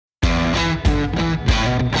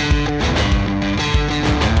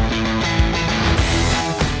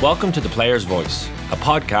Welcome to The Player's Voice, a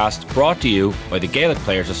podcast brought to you by the Gaelic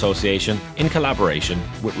Players Association in collaboration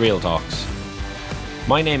with Real Talks.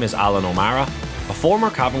 My name is Alan O'Mara, a former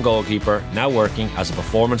Cavan goalkeeper now working as a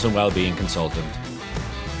performance and wellbeing consultant.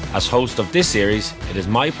 As host of this series, it is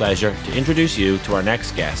my pleasure to introduce you to our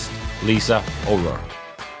next guest, Lisa O'Rourke.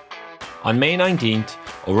 On May 19th,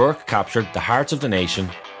 O'Rourke captured the hearts of the nation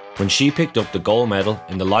when she picked up the gold medal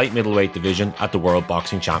in the light middleweight division at the World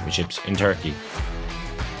Boxing Championships in Turkey.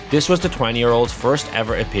 This was the 20-year-old's first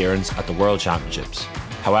ever appearance at the World Championships.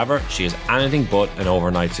 However, she is anything but an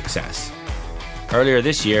overnight success. Earlier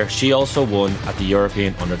this year, she also won at the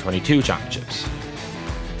European Under-22 Championships.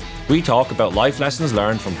 We talk about life lessons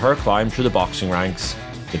learned from her climb through the boxing ranks,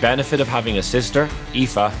 the benefit of having a sister,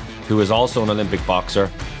 Aoife, who is also an Olympic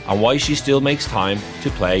boxer, and why she still makes time to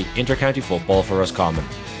play inter-county football for Roscommon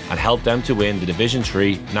and help them to win the Division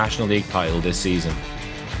 3 National League title this season.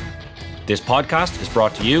 This podcast is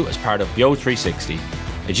brought to you as part of BEO 360, a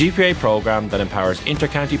GPA programme that empowers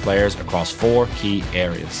inter-county players across 4 key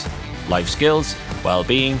areas: life skills,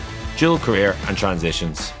 well-being, dual career and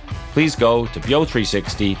transitions. Please go to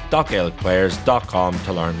bio360.gaelicplayers.com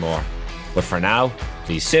to learn more. But for now,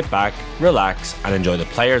 please sit back, relax and enjoy The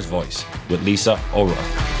Player's Voice with Lisa O'Rourke.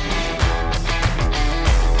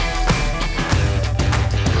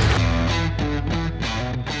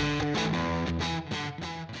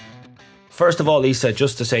 First of all, Lisa,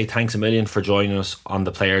 just to say thanks a million for joining us on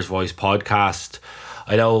the Player's Voice podcast.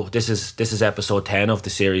 I know this is episode 10 of the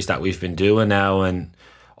series that we've been doing now, and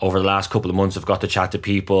over the last couple of months I've got to chat to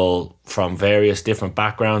people from various different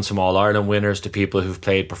backgrounds, from All-Ireland winners to people who've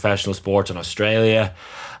played professional sports in Australia.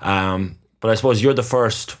 But I suppose you're the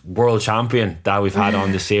first world champion that we've had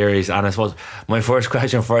on the series, and I suppose my first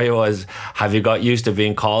question for you was, have you got used to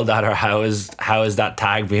being called that, or how is that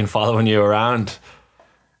tag been following you around?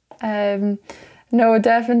 No,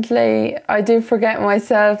 definitely. I do forget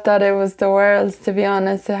myself that it was the Worlds, to be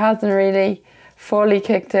honest. It hasn't really fully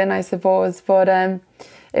kicked in, I suppose, but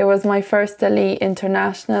it was my first elite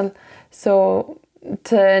international. So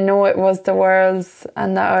to know it was the Worlds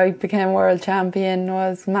and that I became world champion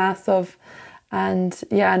was massive. And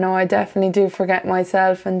yeah, no, I definitely do forget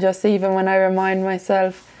myself. And just even when I remind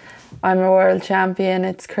myself I'm a world champion,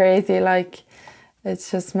 it's crazy. Like,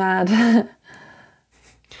 it's just mad.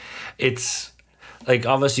 It's like,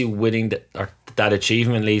 obviously winning that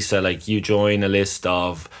achievement, Lisa, like you join a list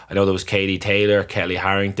of, I know there was Katie Taylor, Kelly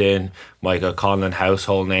Harrington, Michael Conlon,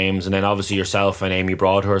 household names, and then obviously yourself and Amy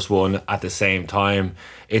Broadhurst won at the same time.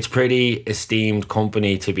 It's pretty esteemed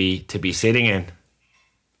company to be sitting in.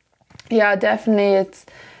 Yeah, definitely.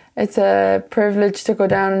 It's a privilege to go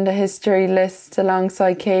down in the history list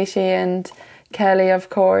alongside Katie and Kelly, of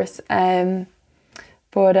course.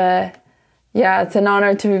 Yeah, it's an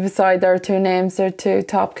honour to be beside their 2 names. They're 2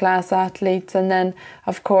 top-class athletes. And then,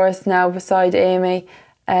 of course, now beside Amy,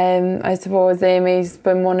 I suppose Amy's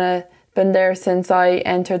been there since I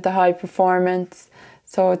entered the high performance.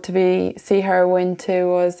 So to see her win too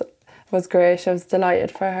was great. I was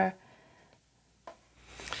delighted for her.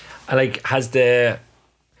 And like, has the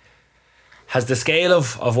scale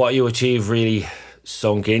of what you achieve really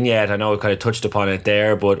sunk in yet? I know we kind of touched upon it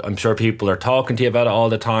there, but I'm sure people are talking to you about it all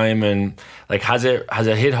the time. And like, has it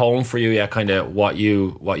hit home for you yet, kind of what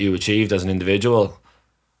you achieved as an individual?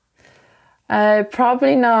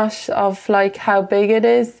 Probably not of like how big it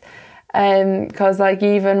is, because like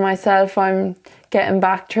even myself, I'm getting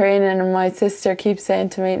back training, and my sister keeps saying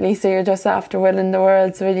to me, Lisa, you're just after winning the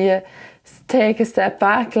Worlds, will you take a step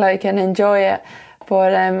back like and enjoy it?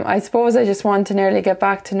 But I suppose I just want to nearly get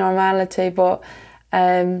back to normality. But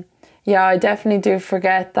yeah, I definitely do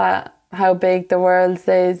forget that how big the Worlds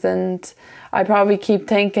is, and I probably keep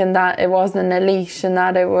thinking that it wasn't an elite and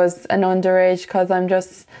that it was an underage, because I'm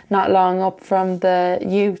just not long up from the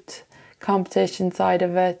youth competition side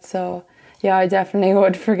of it. So yeah, I definitely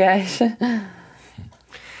would forget.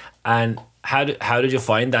 And how did you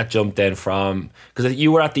find that jump then from, because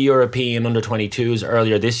you were at the European Under-22s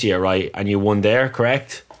earlier this year, right? And you won there,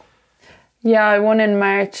 correct? Yeah, I won in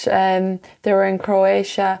March. They were in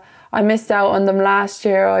Croatia. I missed out on them last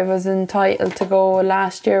year. I was entitled to go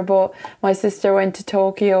last year, but my sister went to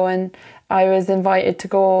Tokyo and I was invited to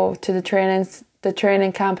go to the training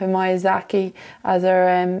camp in Miyazaki as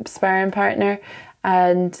her sparring partner.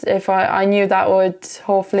 And if I knew that would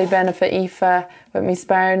hopefully benefit Aoife with me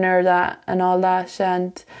sparring her that and all that,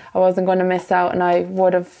 and I wasn't going to miss out, and I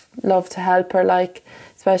would have loved to help her, like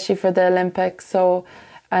especially for the Olympics. So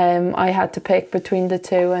I had to pick between the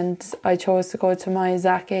 2, and I chose to go to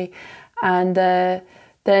Miyazaki. And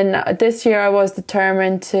then this year I was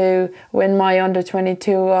determined to win my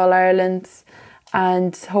Under-22 All-Irelands,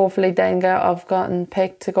 and hopefully then I've gotten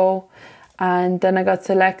picked to go. And then I got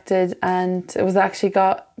selected, and it was actually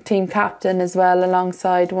got team captain as well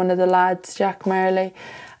alongside one of the lads, Jack Merley.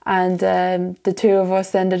 And the two of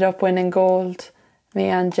us ended up winning gold, me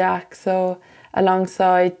and Jack. So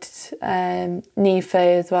alongside Aoife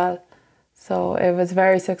as well. So it was a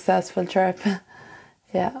very successful trip.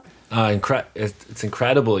 Yeah. It's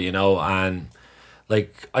incredible, you know, and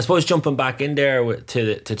like I suppose jumping back in there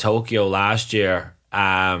to Tokyo last year,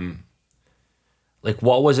 like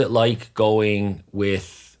what was it like going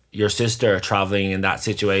with your sister travelling in that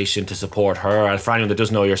situation to support her? And for anyone that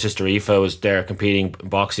doesn't know, your sister Aoife was there competing in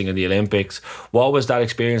boxing in the Olympics. What was that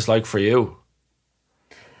experience like for you?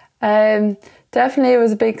 Definitely it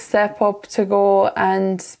was a big step up to go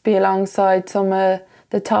and be alongside some of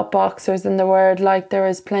the top boxers in the world. Like there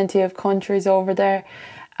was plenty of countries over there,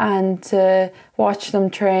 and to watch them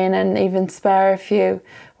train and even spar a few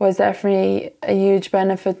was definitely a huge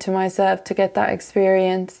benefit to myself to get that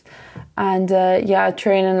experience. And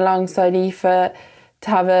training alongside Aoife, to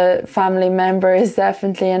have a family member is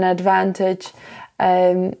definitely an advantage,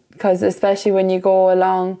 because especially when you go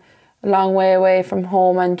a long way away from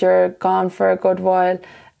home and you're gone for a good while,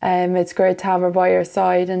 it's great to have her by your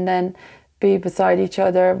side and then be beside each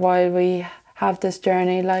other while we have this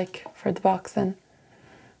journey, like for the boxing.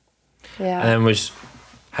 Yeah. And then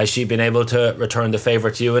has she been able to return the favour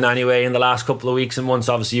to you in any way in the last couple of weeks and months?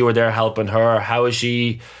 Obviously you were there helping her. How has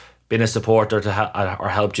she been a supporter or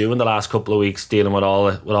helped you in the last couple of weeks dealing with all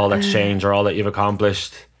that change or all that you've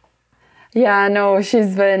accomplished? Yeah, no,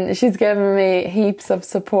 she's given me heaps of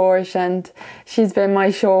support, and she's been my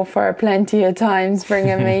chauffeur plenty of times,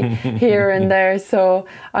 bringing me here and there. So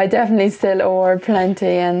I definitely still owe her plenty,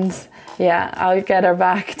 and yeah, I'll get her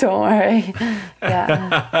back. Don't worry.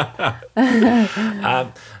 Yeah.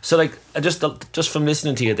 So like just from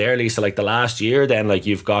listening to you there, Lisa, like the last year, then like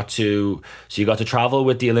you got to travel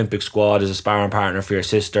with the Olympic squad as a sparring partner for your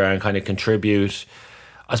sister and kind of contribute.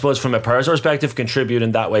 I suppose from a personal perspective, contribute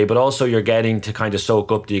in that way, but also you're getting to kind of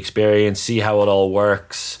soak up the experience, see how it all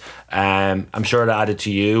works. I'm sure it added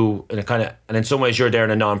to you, and in some ways you're there in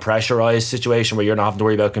a non-pressurized situation where you're not having to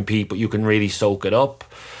worry about compete, but you can really soak it up.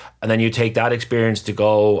 And then you take that experience to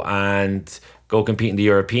go compete in the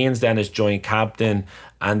Europeans then as joint captain,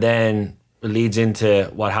 and then it leads into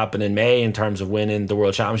what happened in May in terms of winning the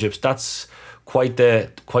World Championships. That's quite the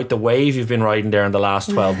wave you've been riding there in the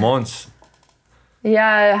last 12 months.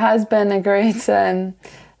 Yeah, it has been a great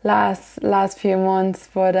last few months,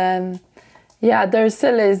 but there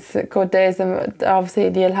still is good days, and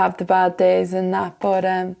obviously you'll have the bad days and that, but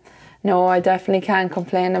no, I definitely can't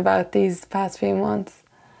complain about these past few months.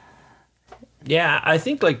 Yeah, I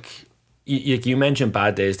think like you mentioned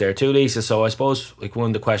bad days there too, Lisa, so I suppose like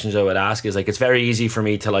one of the questions I would ask is like, it's very easy for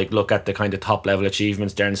me to like look at the kind of top level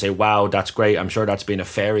achievements there and say, wow, that's great, I'm sure that's been a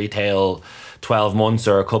fairy tale 12 months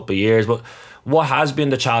or a couple of years, but what has been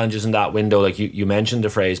the challenges in that window? Like you mentioned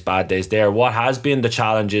the phrase bad days there. What has been the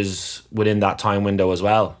challenges within that time window as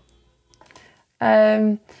well?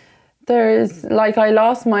 There's like, I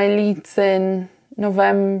lost my elites in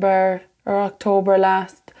November or October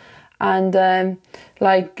last, and you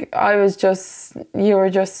were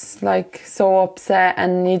just like so upset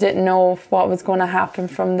and you didn't know what was going to happen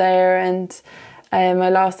from there. And I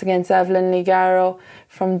lost against Evelyn Ligaro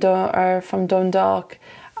from Dundalk.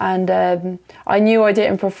 And I knew I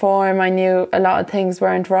didn't perform. I knew a lot of things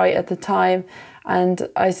weren't right at the time. And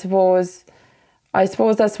I suppose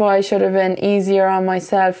that's why I should have been easier on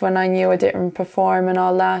myself when I knew I didn't perform and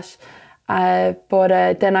all that.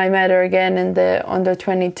 But then I met her again in the under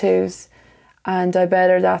 22s, and I bet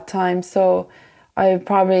her that time. So I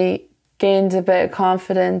probably gained a bit of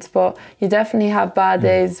confidence. But you definitely have bad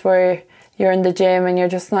days where you're in the gym and you're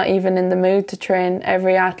just not even in the mood to train.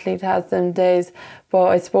 Every athlete has them days. But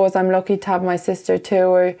I suppose I'm lucky to have my sister too,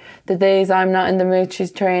 where the days I'm not in the mood she's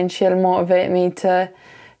trained, she'll motivate me to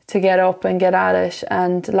get up and get at it.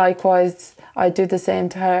 And likewise, I do the same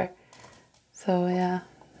to her. So, yeah.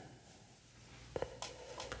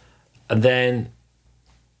 And then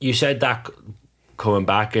you said that coming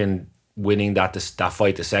back and winning that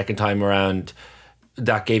fight the second time around,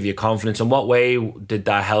 that gave you confidence. In what way did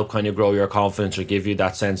that help kind of grow your confidence or give you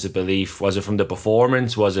that sense of belief? Was it from the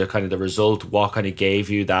performance? Was it kind of the result? What kind of gave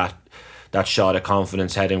you that shot of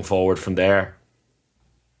confidence heading forward from there?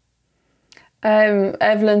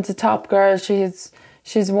 Evelyn's a top girl. She's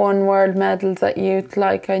won world medals at youth.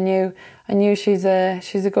 Like I knew she's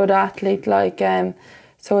a good athlete. Like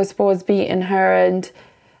so I suppose beating her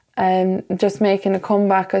and just making a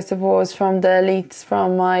comeback, I suppose, from the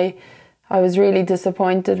elites. I was really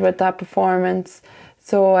disappointed with that performance.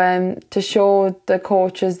 So to show the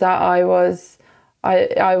coaches that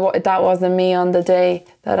that wasn't me on the day,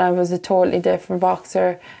 that I was a totally different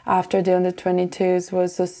boxer after the under-22s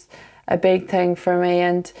was just a big thing for me.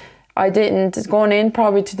 And I didn't, going in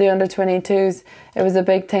probably to the under-22s, it was a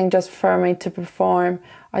big thing just for me to perform.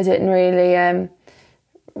 I didn't really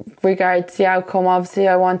regard the outcome. Obviously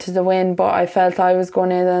I wanted to win, but I felt I was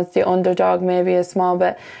going in as the underdog maybe a small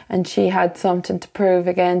bit, and she had something to prove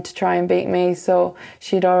again to try and beat me. So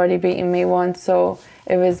she'd already beaten me once, so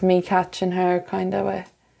it was me catching her kind of way.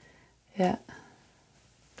 Yeah.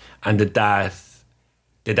 And did that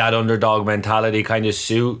underdog mentality kind of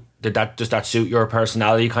suit? Does that suit your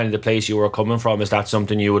personality, kind of the place you were coming from? Is that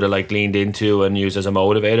something you would have like leaned into and used as a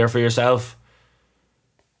motivator for yourself?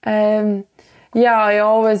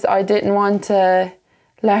 Yeah, I didn't want to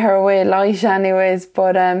let her away light anyways,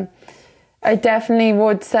 but I definitely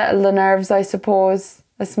would settle the nerves, I suppose,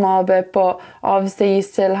 a small bit, but obviously you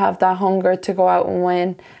still have that hunger to go out and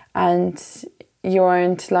win, and you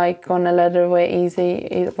weren't like going to let it away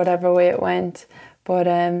easy, whatever way it went. But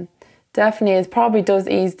definitely it probably does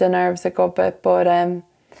ease the nerves a good bit, but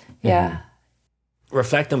yeah.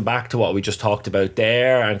 Reflecting back to what we just talked about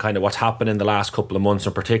there and kind of what's happened in the last couple of months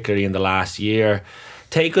and particularly in the last year,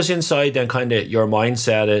 take us inside then kind of your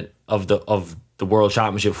mindset of the World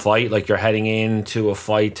Championship fight. Like, you're heading into a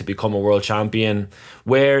fight to become a world champion.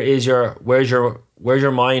 Where's your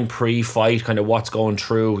mind pre-fight? Kind of what's going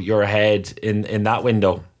through your head in that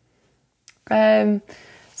window? I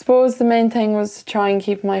suppose the main thing was to try and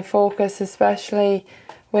keep my focus, especially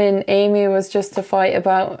when Amy was just a fight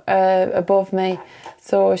above me.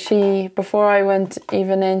 So before I went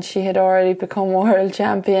even in, she had already become world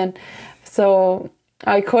champion. So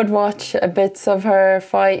I could watch bits of her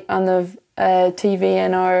fight on the TV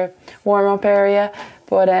in our warm-up area,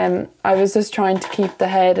 but I was just trying to keep the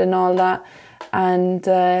head and all that. And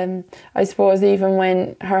I suppose even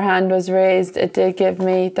when her hand was raised, it did give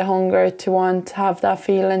me the hunger to want to have that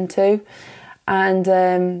feeling too.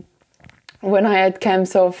 And when I had come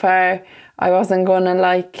so far, I wasn't going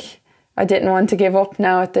to I didn't want to give up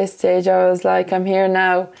now at this stage. I was like, I'm here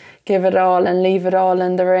now, give it all and leave it all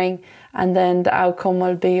in the ring, and then the outcome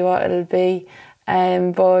will be what it'll be.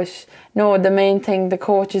 But no, the main thing, the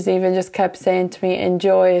coaches even just kept saying to me,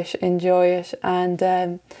 enjoy it. And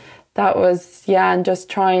that was, and just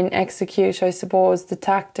try and execute, I suppose, the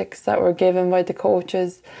tactics that were given by the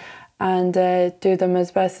coaches and do them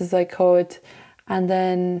as best as I could. And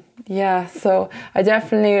then, so I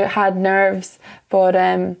definitely had nerves, but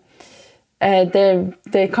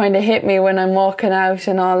they kind of hit me when I'm walking out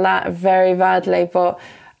and all that very badly. But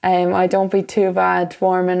I don't be too bad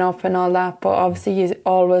warming up and all that. But obviously you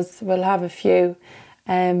always will have a few.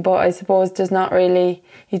 But I suppose you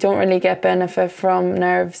don't really get benefit from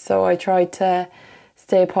nerves. So I try to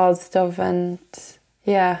stay positive and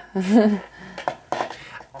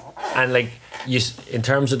And like, in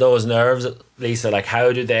terms of those nerves, Lisa, like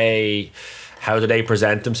how do they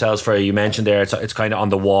present themselves for you? You mentioned there it's kind of on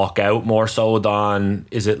the walk out more so than,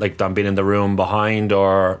 is it like than being in the room behind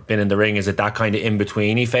or being in the ring? Is it that kind of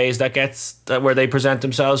in-betweeny phase where they present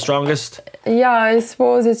themselves strongest? Yeah, I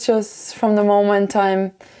suppose it's just from the moment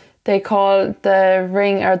they call the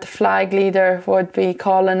ring, or the flag leader would be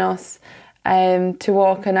calling us to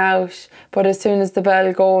walking out, but as soon as the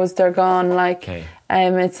bell goes, they're gone.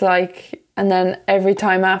 It's like, and then every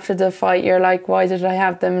time after the fight, you're like, why did I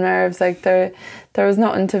have them nerves? Like, there was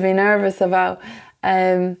nothing to be nervous about.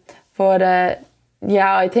 I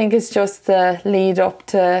think it's just the lead up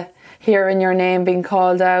to hearing your name being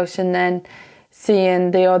called out and then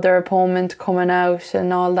seeing the other opponent coming out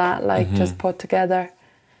and all that, just put together.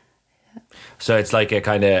 So it's like a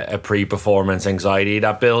kind of a pre-performance anxiety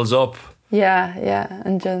that builds up. Yeah.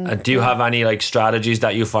 And do you have any like strategies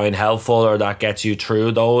that you find helpful or that gets you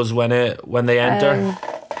through those when they enter?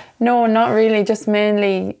 No, not really. Just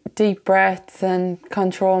mainly deep breaths and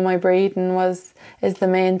control my breathing is the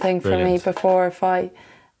main thing for me before a fight.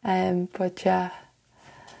 Trying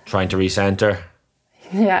to recenter.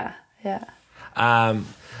 Yeah.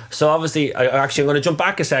 So obviously, I'm going to jump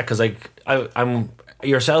back a sec because I'm.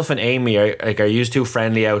 Yourself and Amy, are you two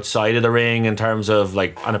friendly outside of the ring in terms of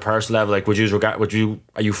like on a personal level? Like,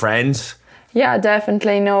 are you friends? Yeah,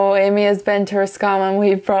 definitely. No, Amy has been to Roscommon.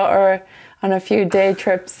 We've brought her on a few day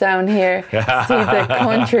trips down here, see the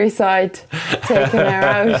countryside, taking her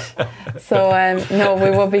out. So no, we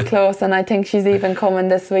will be close, and I think she's even coming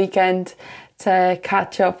this weekend to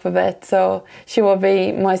catch up a bit. So she will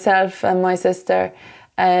be, myself and my sister,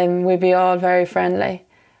 we'll be all very friendly.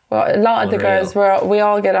 well, a lot of the Unreal. girls we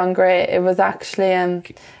all get on great. It was actually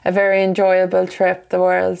a very enjoyable trip. The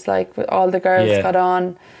Worlds, like all the girls got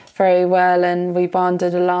on very well, and we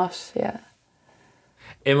bonded a lot. Yeah.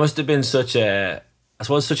 It must have been such an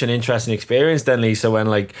interesting experience then, Lisa,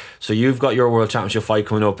 when so you've got your World Championship fight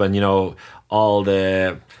coming up, and all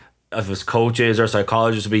the, if it's coaches or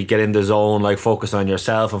psychologists, we get in the zone, like focus on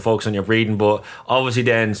yourself and focus on your breathing, but obviously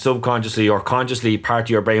then subconsciously or consciously part of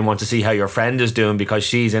your brain wants to see how your friend is doing because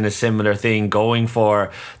she's in a similar thing, going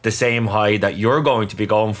for the same high that you're going to be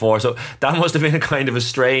going for. So that must have been a kind of a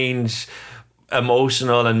strange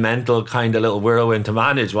emotional and mental kind of little whirlwind to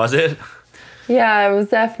manage, was it? Yeah, it was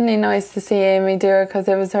definitely nice to see Amy do it because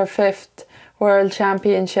it was her 5th World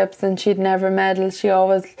Championships and she'd never medalled. She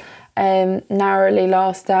always narrowly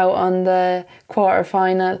lost out on the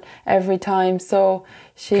quarter-final every time, so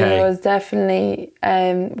she was definitely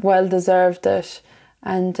well deserved it,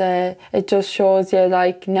 and it just shows you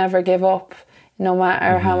never give up no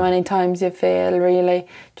matter how many times you fail. Really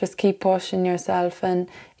just keep pushing yourself and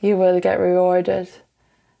you will get rewarded.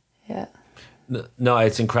 Yeah. No,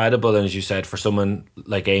 it's incredible, and as you said, for someone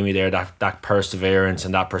like Amy there, that perseverance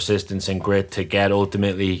and that persistence and grit to get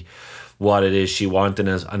ultimately what it is she wanted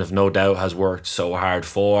and have no doubt has worked so hard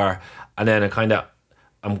for. And then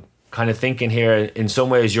I'm kind of thinking here, in some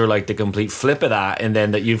ways you're like the complete flip of that, and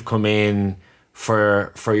then that you've come in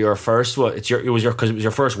for your first one. It was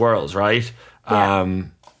your first Worlds, right? Yeah.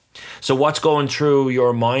 So what's going through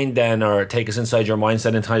your mind then, or take us inside your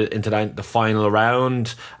mindset into the final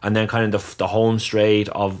round, and then kind of the home straight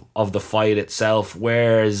of the fight itself?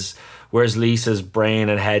 Where's Lisa's brain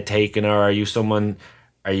and head taking her?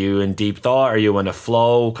 Are you in deep thought? Are you in a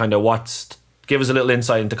flow? Give us a little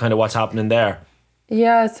insight into kind of what's happening there.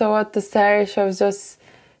 Yeah, so at the start I was just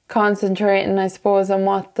concentrating, I suppose, on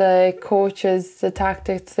what the coaches, the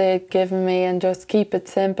tactics they'd given me, and just keep it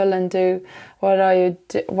simple and do what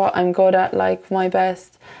I'm good at, like my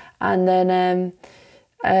best. And then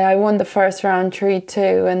I won the first round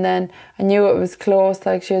 3-2, and then I knew it was close.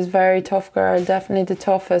 Like, she was a very tough girl, definitely the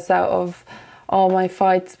toughest out of all my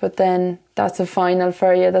fights, but then that's a final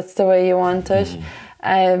for you, that's the way you want it.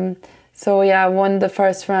 So yeah, I won the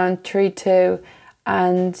first round 3-2,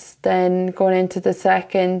 and then going into the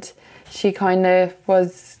second, she kind of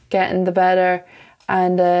was getting the better,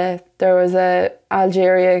 and there was a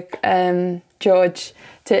Algeria judge,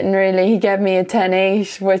 he gave me a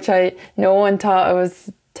 10-8, which no one thought it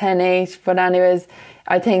was 10-8, but anyways,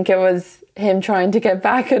 I think it was him trying to get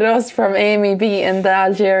back at us from Amy beating the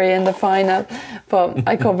Algeria in the final, but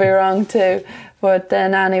I could be wrong too. But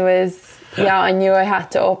then anyways, yeah, I knew I had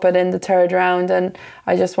to up it in the third round, and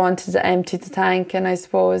I just wanted to empty the tank, and I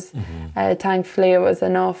suppose thankfully it was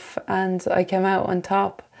enough and I came out on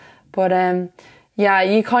top. But yeah,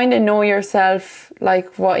 you kind of know yourself,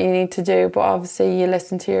 like what you need to do, but obviously you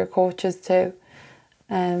listen to your coaches too.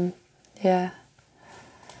 Yeah.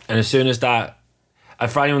 And as soon as that,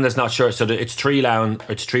 and for anyone that's not sure, so it's 3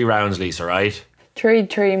 rounds, Lisa, right? 3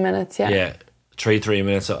 minutes, yeah. Yeah, 3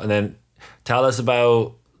 minutes. And then tell us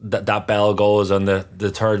about that bell goes on the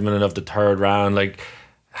 3rd minute of the 3rd round. Like,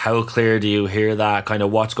 how clear do you hear that? Kind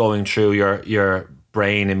of what's going through your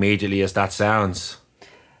brain immediately as that sounds?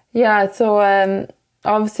 Yeah, so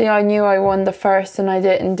obviously I knew I won the first and I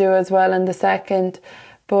didn't do as well in the second,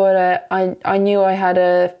 but I knew I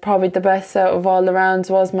had probably the best out of all the rounds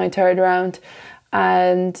was my 3rd round,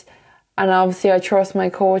 and obviously I trust my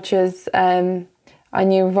coaches. I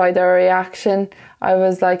knew by their reaction I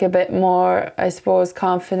was like a bit more, I suppose,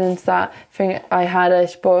 confident that I had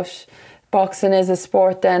it, but boxing is a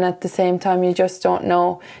sport then at the same time. You just don't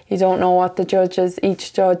know. You don't know what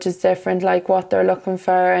each judge is different, like what they're looking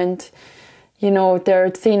for, and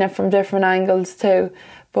they're seeing it from different angles too.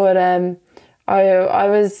 But I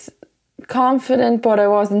was confident, but I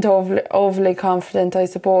wasn't overly confident, I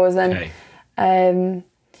suppose. And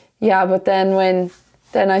yeah, but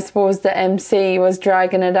then I suppose the MC was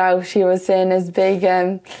dragging it out. He was saying his big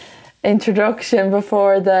introduction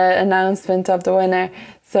before the announcement of the winner.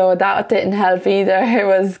 So that didn't help either. It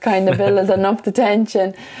was kind of building up the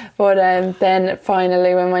tension. But then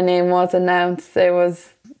finally, when my name was announced, it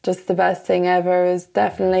was just the best thing ever. It was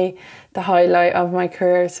definitely the highlight of my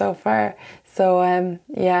career so far. So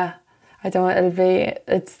yeah,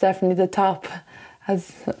 it's definitely the top.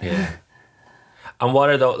 Yeah. And what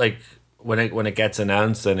are those, like, when it gets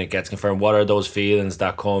announced and it gets confirmed, what are those feelings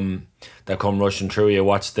that come rushing through you?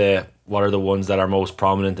 What are the ones that are most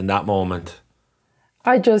prominent in that moment?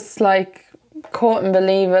 I just couldn't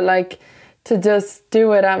believe it. Like, to just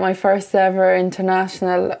do it at my first ever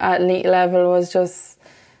international at elite level was just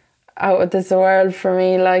out of this world for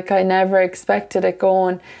me. Like, I never expected it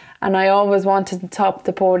going, and I always wanted to top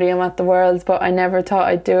the podium at the Worlds, but I never thought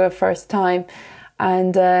I'd do it first time.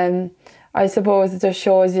 And I suppose it just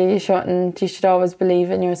shows you should always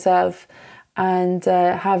believe in yourself and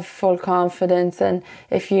have full confidence. And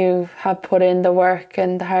if you have put in the work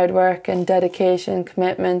and the hard work and dedication and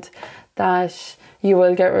commitment, that you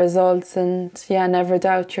will get results. And never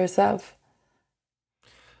doubt yourself.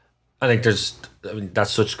 I think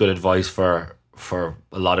that's such good advice for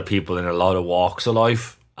a lot of people in a lot of walks of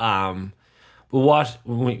life. But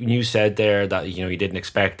when you said there that you didn't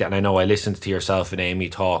expect it, and I know I listened to yourself and Amy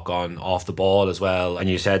talk on Off the Ball as well, and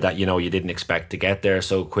you said that you didn't expect to get there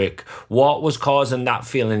so quick. What was causing that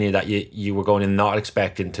feeling in you that you were going in not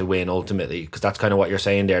expecting to win ultimately? Because that's kind of what you're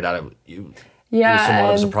saying there, that it was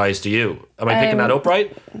somewhat of a surprise to you. Am I picking that up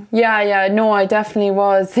right? Yeah, no, I definitely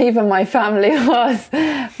was. Even my family was.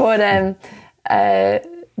 But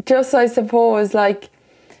just, I suppose, like,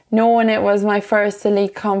 knowing it was my first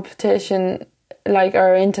elite competition,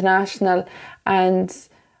 or international, and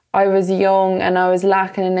I was young and I was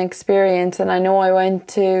lacking in experience, and I know I went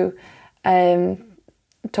to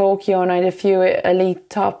Tokyo and I had a few elite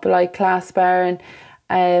top class sparring,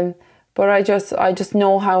 but I just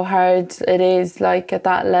know how hard it is at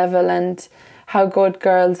that level, and how good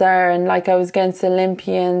girls are, and I was against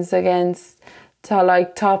Olympians, against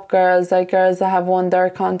top girls, girls that have won their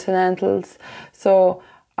continentals, so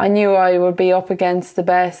I knew I would be up against the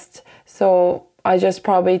best. So I just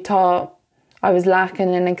probably thought I was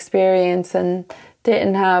lacking in experience and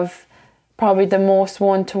didn't have probably the most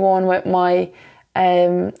one-to-one with my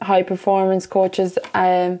high performance coaches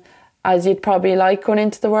as you'd probably like going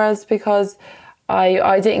into the Worlds, because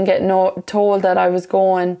I didn't get told that I was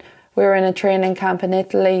going. We were in a training camp in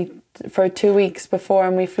Italy for 2 weeks before,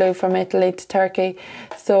 and we flew from Italy to Turkey.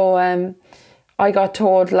 So I got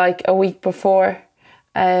told a week before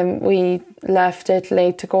we left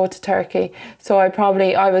Italy to go to Turkey. So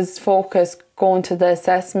I was focused going to the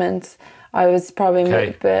assessments. I was probably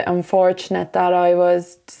a bit unfortunate that I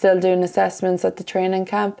was still doing assessments at the training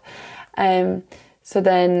camp. So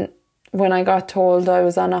then when I got told, I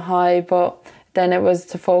was on a high, but then it was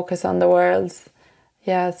to focus on the Worlds.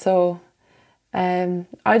 Yeah, so I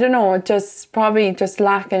don't know, probably just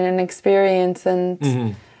lacking in experience,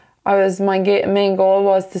 and my main goal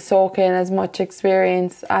was to soak in as much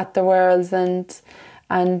experience at the Worlds and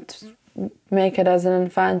make it as an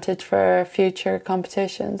advantage for future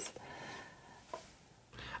competitions.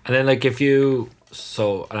 And then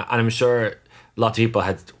and I'm sure lots of people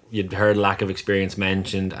you'd heard lack of experience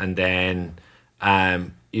mentioned, and then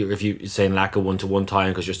if you're saying lack of one-to-one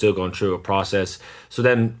time because you're still going through a process. So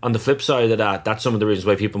then on the flip side of that, that's some of the reasons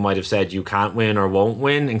why people might have said you can't win or won't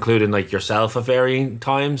win, including yourself at varying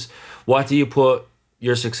times. What do you put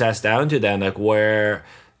your success down to then?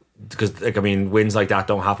 Because wins like that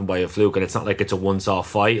don't happen by a fluke, and it's not like it's a once-off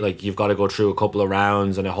fight. You've got to go through a couple of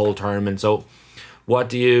rounds and a whole tournament. So what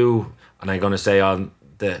do you, and I'm going to say on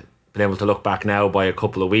the being able to look back now by a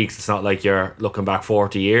couple of weeks, it's not like you're looking back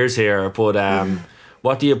 40 years here, but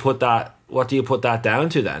what do you put that down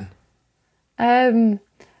to then?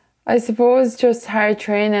 I suppose just hard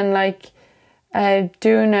training,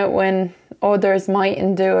 doing it when others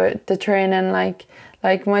mightn't do it. The training,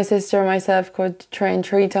 like my sister and myself could train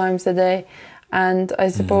 3 times a day, and I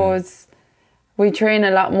suppose we train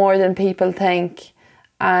a lot more than people think,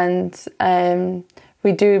 and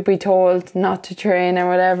we do be told not to train or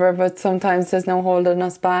whatever, but sometimes there's no holding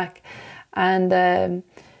us back. And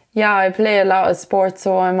I play a lot of sports,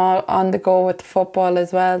 so I'm all on the go with the football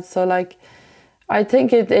as well. So I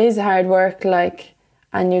think it is hard work,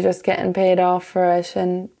 and you're just getting paid off for it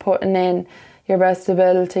and putting in your best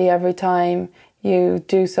ability every time you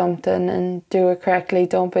do something, and do it correctly.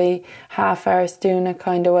 Don't be half-arsed doing it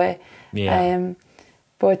kind of way. Yeah.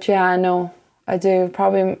 But no, I do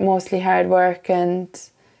probably mostly hard work and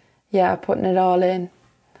putting it all in.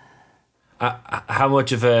 How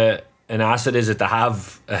much of an asset is it to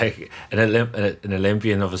have an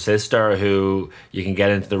Olympian of a sister who you can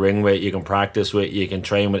get into the ring with, you can practice with, you can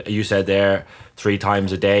train with? You said there 3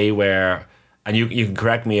 times a day, and you can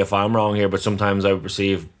correct me if I'm wrong here, but sometimes I would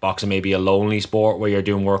perceive boxing maybe a lonely sport where you're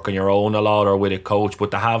doing work on your own a lot or with a coach,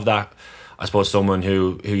 but to have that, I suppose, someone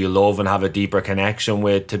who you love and have a deeper connection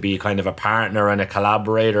with, to be kind of a partner and a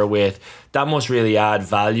collaborator with, that must really add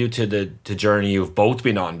value to the journey you've both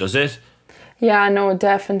been on, does it? Yeah, no,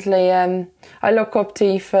 definitely. I look up to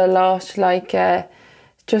Aoife a lot,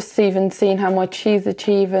 just even seeing how much she's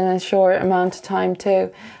achieved in a short amount of time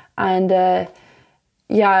too. And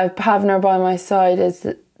having her by my side is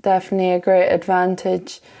definitely a great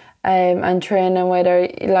advantage. and training with her.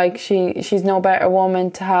 Like she's no better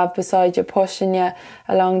woman to have beside you, pushing you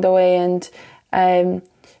along the way. And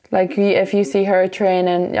like if you see her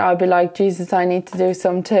training, I'll be like, Jesus, I need to do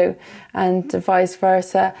some too, and vice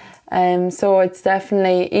versa. So it's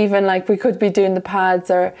definitely, even like we could be doing the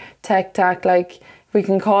pads or tech tack, like we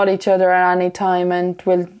can call each other at any time and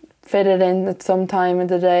we'll fit it in at some time of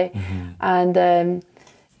the day. And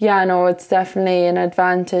yeah, no, it's definitely an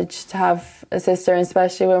advantage to have a sister,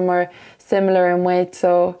 especially when we're similar in weight,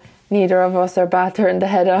 so neither of us are battering the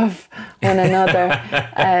head off one another.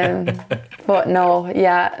 But no,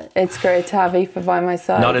 yeah, it's great to have Aoife by my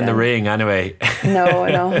side. Not in the ring anyway. No.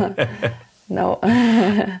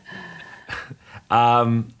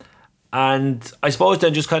 And I suppose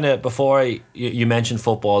then, just kind of before you mentioned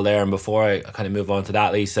football there, and before I kind of move on to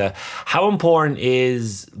that, Lisa, how important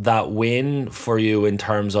is that win for you in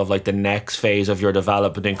terms of like the next phase of your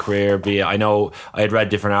development and career? Be it, I know I had read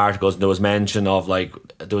different articles and there was mention of like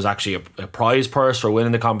there was actually a prize purse for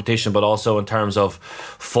winning the competition, but also in terms of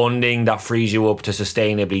funding that frees you up to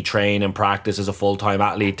sustainably train and practice as a full-time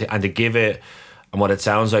athlete, and to give it, and what it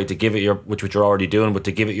sounds like, to give it which you're already doing, but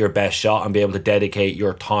to give it your best shot and be able to dedicate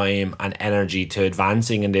your time and energy to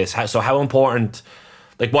advancing in this. So how important,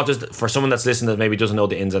 like what does, for someone that's listening that maybe doesn't know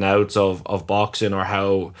the ins and outs of boxing or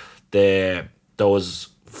how those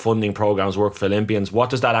funding programs work for Olympians, what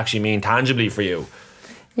does that actually mean tangibly for you?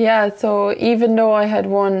 Yeah, so even though I had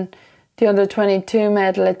won the under 22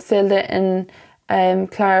 medal, it still didn't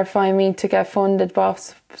clarify me to get funded by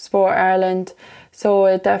Sport Ireland. So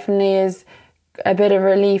it definitely is a bit of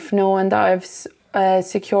relief knowing that I've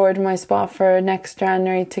secured my spot for next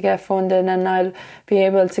January to get funded, and I'll be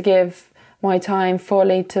able to give my time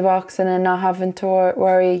fully to boxing and not having to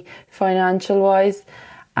worry financial wise.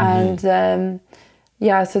 And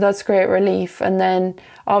yeah, so that's great relief. And then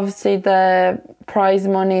obviously the prize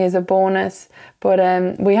money is a bonus, but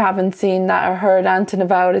we haven't seen that or heard anything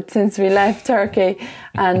about it since we left Turkey,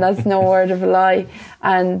 and that's no word of a lie,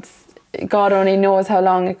 and God only knows how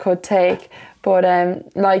long it could take. But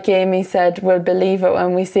like Amy said, we'll believe it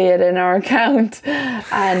when we see it in our account.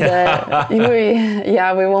 And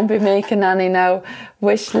we won't be making any now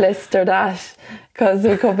wish list or that, because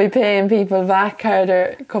we could be paying people back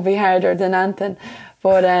harder. It could be harder than anything.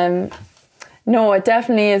 But no, it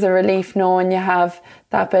definitely is a relief knowing you have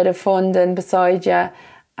that bit of funding beside you,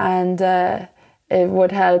 and it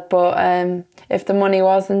would help. But if the money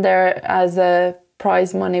wasn't there as a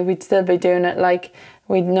prize money, we'd still be doing it. Like,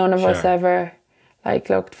 none of us ever like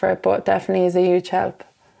looked for it, but definitely is a huge help.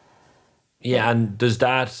 Yeah, and does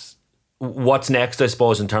that, what's next, I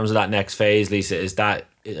suppose, in terms of that next phase, Lisa? Is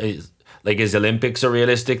Olympics a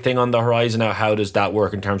realistic thing on the horizon now? How does that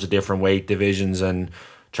work in terms of different weight divisions and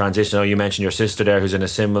transition? I know you mentioned your sister there who's in a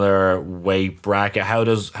similar weight bracket. How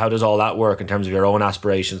does all that work in terms of your own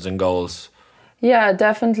aspirations and goals? Yeah,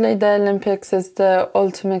 definitely the Olympics is the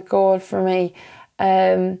ultimate goal for me.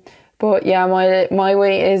 But yeah, my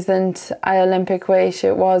weight isn't an Olympic weight.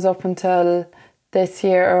 It was up until this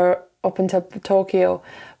year, or up until Tokyo.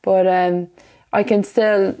 But I can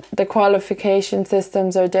still, the qualification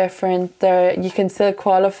systems are different. You can still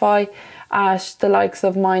qualify at the likes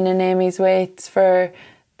of mine and Amy's weights for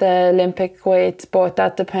the Olympic weights, but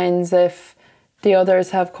that depends if the others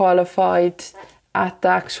have qualified at the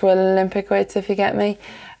actual Olympic weights, if you get me.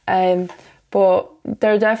 But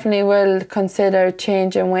they definitely will consider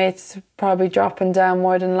changing weights, probably dropping down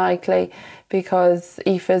more than likely, because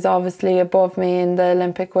Aoife is obviously above me in the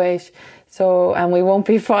Olympic weight. So, and we won't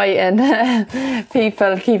be fighting.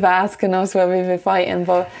 People keep asking us will we be fighting,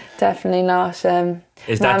 but definitely not.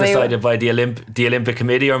 Is that Mammy, decided by the Olympic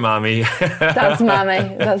Committee or Mammy? That's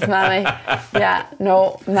Mammy. Yeah,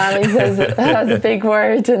 no, Mammy has a big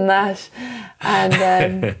word in that.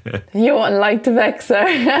 And you wouldn't like to vex her.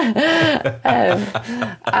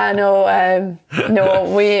 I know, no,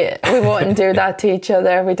 we wouldn't do that to each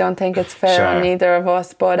other. We don't think it's fair on either of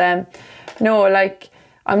us. But no, like,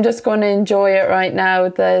 I'm just going to enjoy it right now,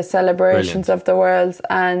 the celebrations of the Worlds,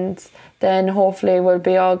 and then hopefully we'll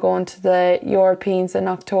be all going to the Europeans in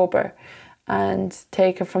October and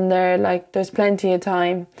take it from there. Like, there's plenty of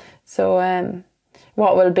time. So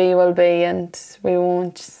what will be, and we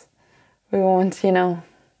won't,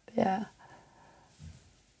 yeah.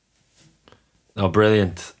 Oh,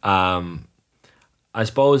 brilliant. I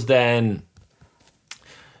suppose then,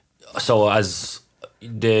 so as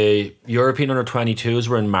the European under-22s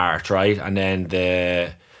were in March, right? And then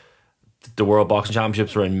the World Boxing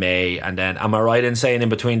Championships were in May. And then, am I right in saying in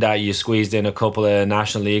between that you squeezed in a couple of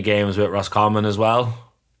National League games with Roscommon as well?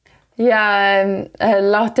 Yeah, a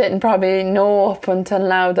lot didn't probably know up until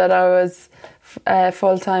now that I was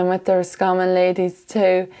full time with the Roscommon ladies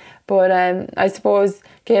too. But I suppose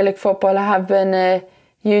Gaelic football have been a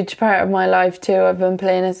huge part of my life too. I've been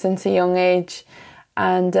playing it since a young age,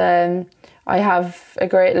 and I have a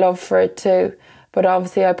great love for it too. But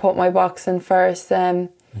obviously I put my boxing first.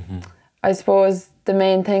 I suppose the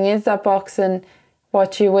main thing is that boxing,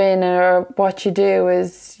 what you win or what you do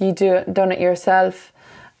is done it yourself.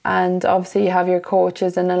 And obviously you have your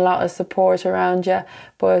coaches and a lot of support around you,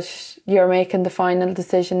 but you're making the final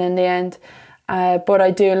decision in the end. But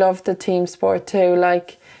I do love the team sport too.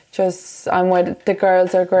 I'm with the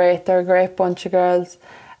girls are great. They're a great bunch of girls.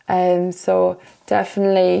 So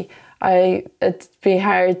definitely it'd be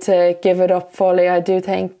hard to give it up fully. I do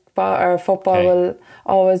think football will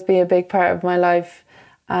always be a big part of my life.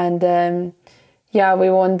 And we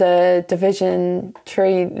won the Division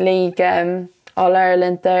 3 league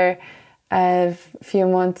All-Ireland there a few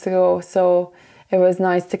months ago, so it was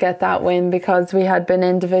nice to get that win because we had been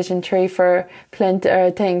in Division 3 for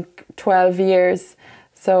 12 years,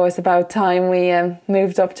 so it's about time we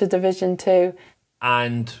moved up to Division 2.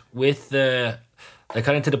 And with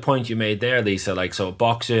kind of to the point you made there, Lisa, so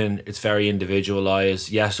boxing, it's very individualised.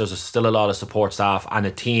 Yes, there's still a lot of support staff and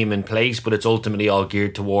a team in place, but it's ultimately all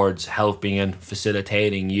geared towards helping and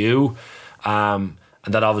facilitating you.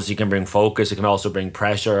 And that obviously can bring focus. It can also bring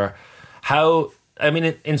pressure.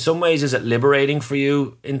 In some ways, is it liberating for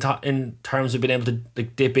you in terms of being able to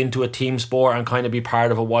dip into a team sport and kind of be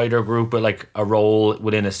part of a wider group with a role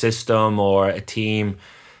within a system or a team?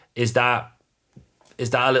 Is that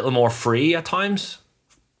a little more free at times?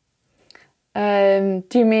 Do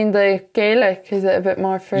you mean the Gaelic? Is it a bit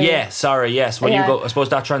more free? Yeah, sorry, yes. When you go, I suppose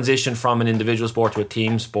that transition from an individual sport to a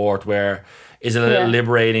team sport, where is it a little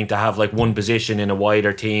liberating to have one position in a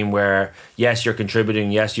wider team where yes, you're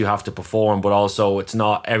contributing, yes, you have to perform, but also it's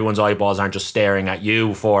not, everyone's eyeballs aren't just staring at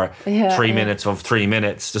you for 3 minutes of 3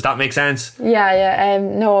 minutes. Does that make sense?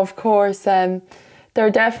 No, of course. There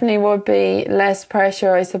definitely would be less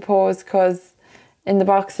pressure, I suppose, because in the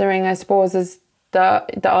boxing ring, I suppose, is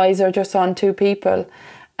the eyes are just on two people,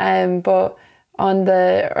 but in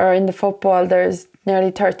the football, there's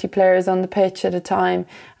nearly 30 players on the pitch at a time,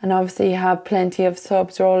 and obviously you have plenty of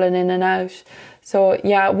subs rolling in and out. So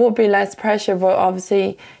it would be less pressure, but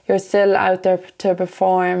obviously you're still out there to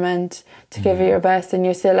perform and to give it your best, and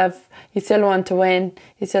you still want to win.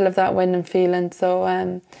 You still have that winning feeling.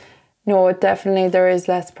 So no, definitely there is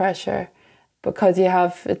less pressure because you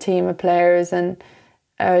have a team of players and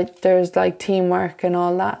there's teamwork and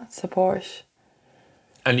all that support.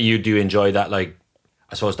 And you do enjoy that, I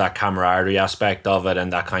suppose, that camaraderie aspect of it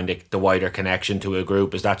and that kind of the wider connection to a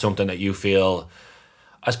group. Is that something that you feel,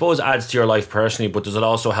 I suppose, adds to your life personally, but does it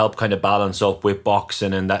also help kind of balance up with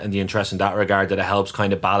boxing and the interest in that regard, that it helps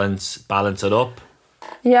kind of balance it up?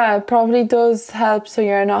 Yeah, it probably does help, so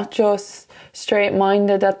you're not just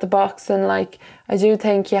straight-minded at the boxing. I do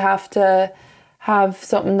think you have to have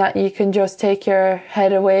something that you can just take your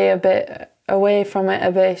head away from it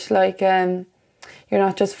a bit. You're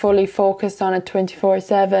not just fully focused on it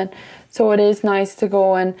 24/7. So it is nice to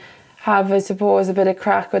go and have, I suppose, a bit of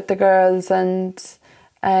crack with the girls and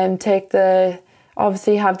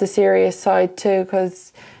obviously have the serious side too,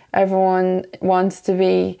 because everyone wants to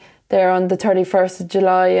be there on the 31st of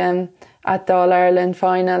July at the All-Ireland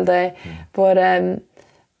final day. But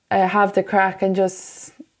have the crack and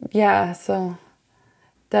just, so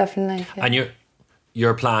definitely. Yeah. And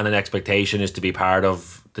your plan and expectation is to be part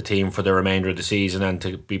of the team for the remainder of the season and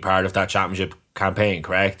to be part of that championship campaign,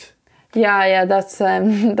 correct? Yeah, that's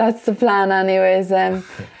the plan anyways.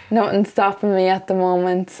 Nothing's stopping me at the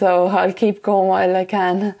moment, so I'll keep going while I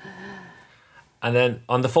can. And then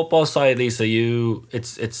on the football side, Lisa,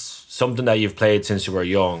 it's something that you've played since you were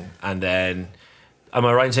young, and then am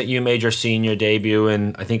I right in saying you made your senior debut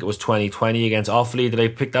in, I think it was 2020 against Aoife? Did I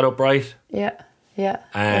pick that up right? Yeah. It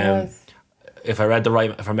was. If I read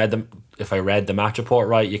the match report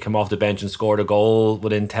right, you came off the bench and scored a goal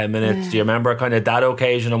within 10 minutes. Do you remember kind of that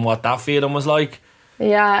occasion and what that feeling was like?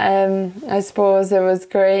 Yeah, I suppose it was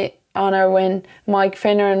great honour when Mike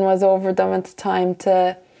Finneran was over them at the time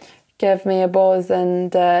to give me a buzz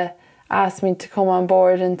and asked me to come on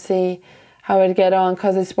board and see how I'd get on,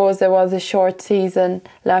 because I suppose there was a short season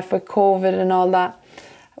left with COVID and all that.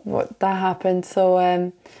 What that happened. So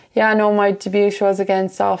my debut was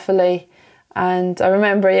against Aoife. And I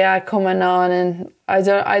remember, coming on, and I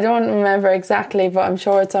don't remember exactly, but I'm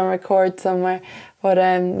sure it's on record somewhere. But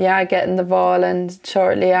getting the ball, and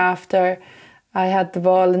shortly after, I had the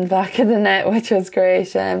ball in the back of the net, which was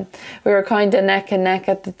great. We were kind of neck and neck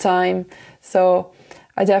at the time, so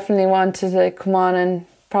I definitely wanted to come on and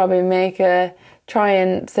probably try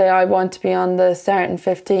and say I want to be on the starting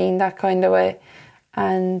 15, that kind of way.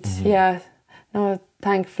 And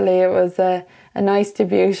thankfully it was a nice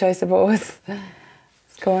debut, I suppose.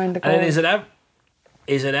 Scoring the goal. And is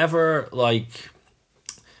it ever like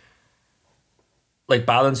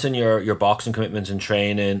balancing your boxing commitments and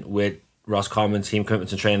training with Roscommon team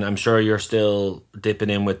commitments and training? I'm sure you're still dipping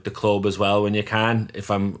in with the club as well when you can.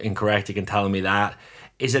 If I'm incorrect, you can tell me that.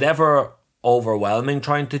 Is it ever overwhelming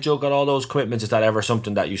trying to juggle all those commitments? Is that ever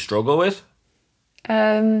something that you struggle with?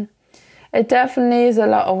 It definitely is a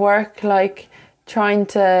lot of work, like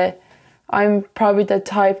I'm probably the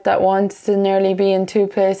type that wants to nearly be in two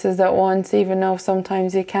places at once, even though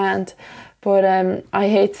sometimes you can't. But I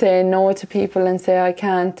hate saying no to people and say I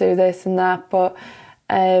can't do this and that. But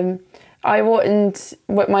I wouldn't,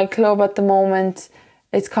 with my club at the moment,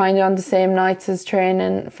 it's kind of on the same nights as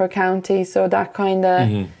training for county. So that kind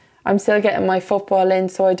of, I'm still getting my football in,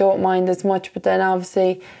 so I don't mind as much. But then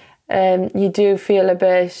obviously you do feel a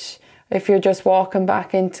bit, if you're just walking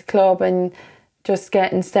back into club and just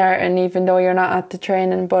getting started, even though you're not at the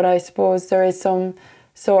training. But I suppose there is some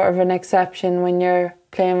sort of an exception when you're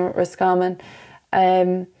playing with Roscommon.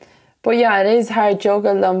 But yeah, it is hard to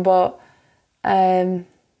juggle them, but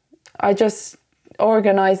I just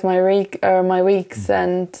organise my weeks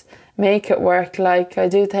and make it work. Like, I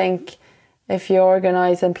do think if you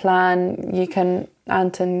organise and plan, you can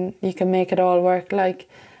make it all work. Like,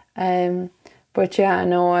 but yeah,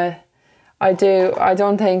 no, I do. I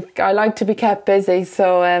don't think I like to be kept busy,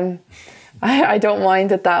 so I don't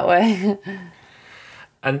mind it that way.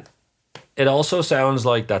 And it also sounds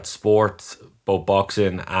like that sport, both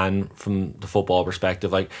boxing and from the football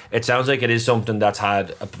perspective, like it sounds like it is something that's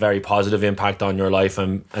had a very positive impact on your life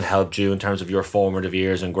and helped you in terms of your formative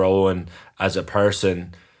years and growing as a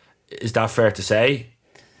person. Is that fair to say?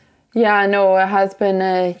 Yeah, no, it has been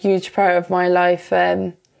a huge part of my life.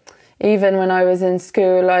 Even when I was in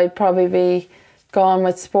school, I'd probably be gone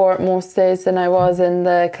with sport most days than I was in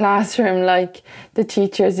the classroom. Like, the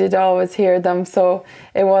teachers, you'd always hear them. So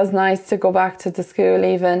it was nice to go back to the school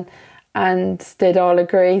even, and they'd all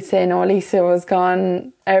agree saying, oh, Lisa was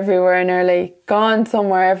gone everywhere, nearly gone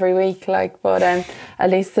somewhere every week. Like, but at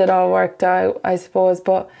least it all worked out, I suppose.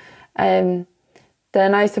 But then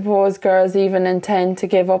I suppose girls even intend to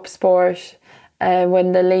give up sport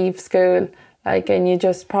when they leave school. Like, and you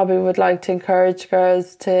just probably would like to encourage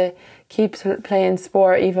girls to keep playing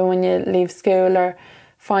sport even when you leave school, or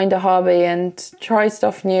find a hobby and try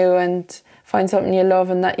stuff new and find something you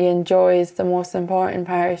love and that you enjoy is the most important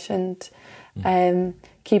part. And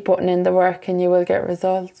keep putting in the work and you will get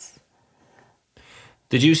results.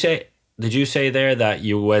 Did you say there that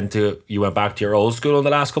you went back to your old school in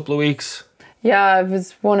the last couple of weeks? Yeah, it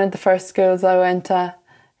was one of the first schools I went to.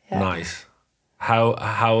 Yeah. Nice.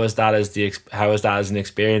 How was that as an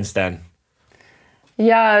experience then?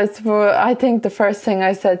 Yeah, I think the first thing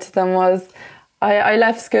I said to them was, I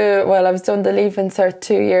left school, well, I was done the Leaving Cert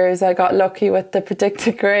 2 years. I got lucky with the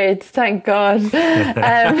predicted grades, thank God. But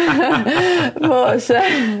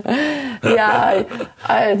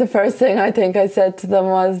the first thing I think I said to them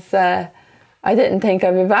was, I didn't think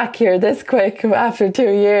I'd be back here this quick after 2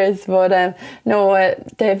 years. But no,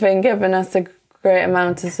 they've been giving us a great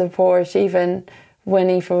amount of support. Even when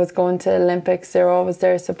Aoife was going to Olympics, they're always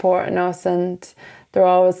there supporting us, and they're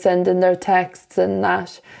always sending their texts and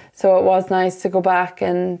that. So it was nice to go back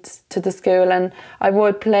and to the school, and I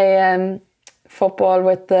would play football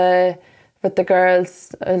with the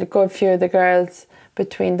girls, a good few of the girls,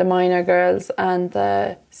 between the minor girls and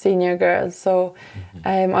the senior girls. So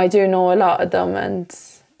I do know a lot of them, and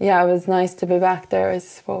yeah, it was nice to be back there, I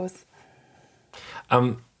suppose.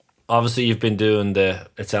 Obviously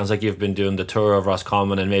it sounds like you've been doing the tour of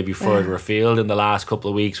Roscommon and maybe further afield in the last couple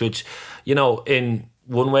of weeks, which, you know, in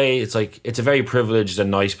one way it's a very privileged and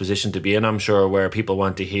nice position to be in, I'm sure, where people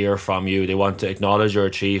want to hear from you, they want to acknowledge your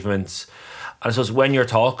achievements. And so when you're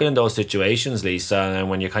talking in those situations, Lisa, and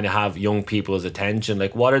when you kind of have young people's attention,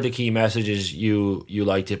 like, what are the key messages you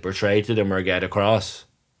like to portray to them or get across?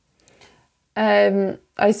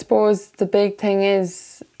 I suppose the big thing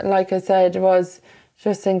is, like I said, was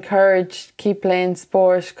just encourage, keep playing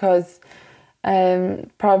sport, because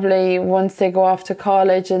probably once they go off to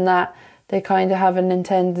college and that, they kind of have a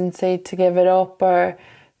tendency to give it up or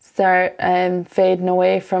start fading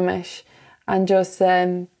away from it. And just,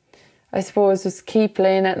 I suppose, just keep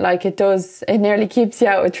playing it like it does. It nearly keeps you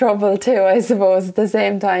out of trouble too, I suppose, at the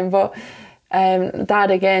same time. But that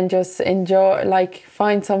again, just enjoy, like,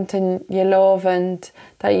 find something you love and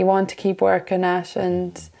that you want to keep working at.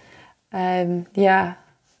 And yeah.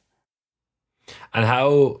 And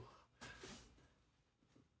how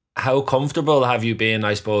how comfortable have you been,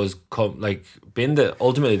 I suppose, been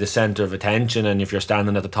ultimately the centre of attention, and if you're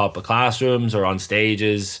standing at the top of classrooms or on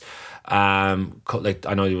stages, like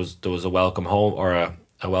I know there was a welcome home or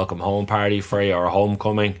a welcome home party for you or a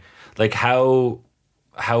homecoming, like how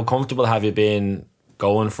comfortable have you been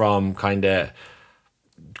going from kind of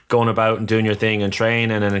going about and doing your thing and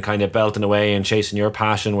training and then kind of belting away and chasing your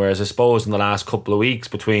passion, whereas I suppose in the last couple of weeks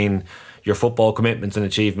between your football commitments and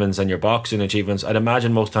achievements and your boxing achievements, I'd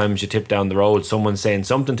imagine most times you tip down the road, someone's saying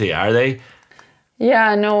something to you, are they?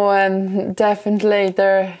 Yeah, no, definitely.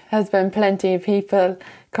 There has been plenty of people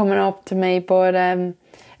coming up to me, but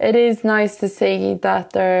it is nice to see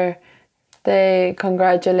that they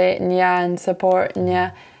congratulating you and supporting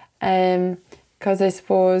you, because I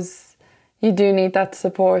suppose you do need that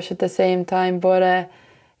support at the same time. But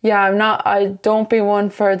yeah, I don't be one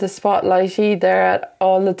for the spotlight either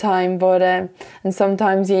all the time, but and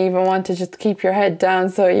sometimes you even want to just keep your head down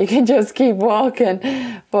so you can just keep walking.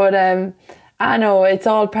 But I know it's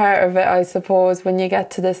all part of it, I suppose, when you get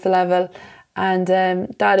to this level. And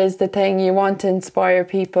that is the thing, you want to inspire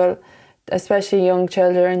people, especially young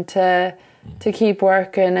children, to keep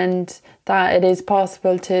working, and that it is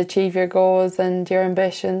possible to achieve your goals and your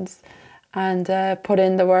ambitions, and put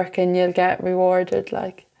in the work and you'll get rewarded.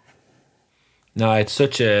 Like, no, it's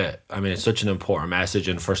such an important message,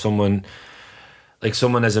 and for someone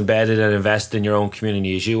as embedded and invested in your own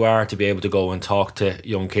community as you are, to be able to go and talk to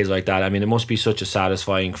young kids like that, I mean, it must be such a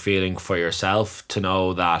satisfying feeling for yourself to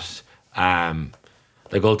know that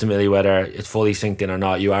like ultimately, whether it's fully synced in or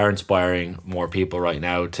not, you are inspiring more people right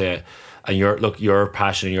now to, and your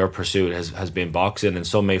passion and your pursuit has been boxing, and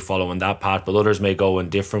some may follow in that path, but others may go in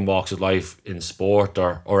different walks of life in sport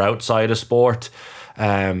or outside of sport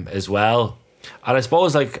as well. And I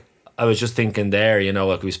suppose, like, I was just thinking there, you know,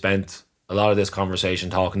 like, we spent a lot of this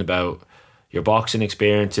conversation talking about your boxing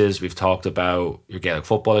experiences, we've talked about your Gaelic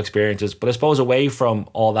football experiences, but I suppose away from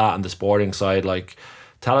all that and the sporting side, like,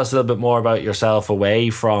 tell us a little bit more about yourself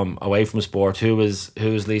away from sport. Who is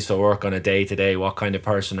Lisa O'Rourke on a day to day? What kind of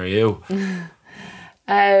person are you?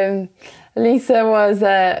 Lisa was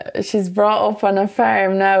she's brought up on a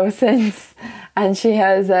farm now since, and she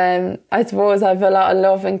has I suppose I've a lot of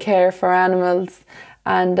love and care for animals,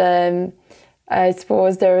 and I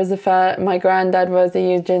suppose there was my granddad was a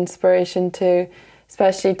huge inspiration to,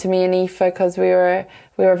 especially to me and Aoife, because we were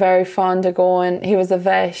very fond of going. He was a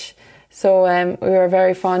vet. So we were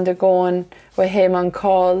very fond of going with him on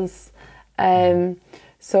calls.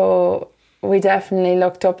 So we definitely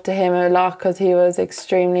looked up to him a lot because he was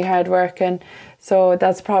extremely hardworking. So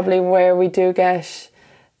that's probably where we do get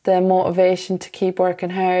the motivation to keep working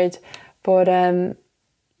hard. But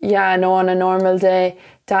yeah, I know on a normal day,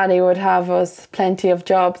 Daddy would have us plenty of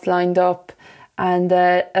jobs lined up. And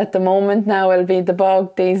at the moment now it'll be the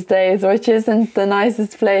bog these days, which isn't the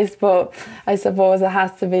nicest place, but I suppose it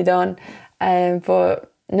has to be done.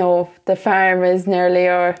 But no, the farm is nearly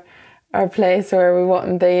our place where we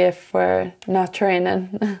wouldn't be if we're not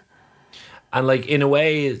training. And like, in a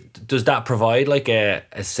way, does that provide like a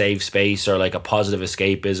safe space or like a positive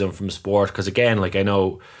escapism from sport? Because again, like, I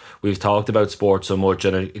know we've talked about sport so much,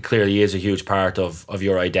 and it clearly is a huge part of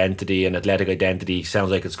your identity, and athletic identity sounds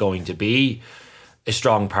like it's going to be a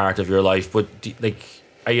strong part of your life. But like,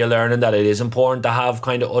 are you learning that it is important to have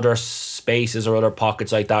kind of other spaces or other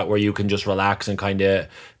pockets like that where you can just relax and kind of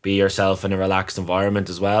be yourself in a relaxed environment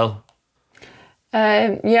as well?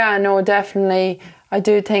 Yeah, no, definitely. I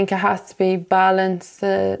do think it has to be balanced,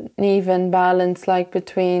 an even balance, like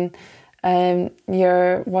between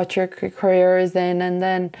what your career is in, and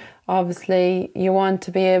then obviously you want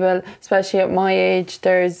to be able, especially at my age,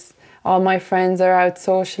 all my friends are out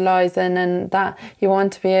socialising, and that you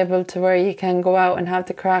want to be able to where you can go out and have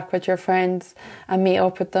the crack with your friends and meet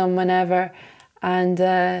up with them whenever. And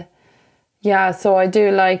yeah, so I do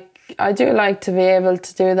like to be able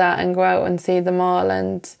to do that and go out and see them all,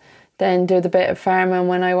 and then do the bit of farming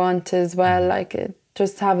when I want to as well, like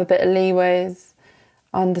just have a bit of leeways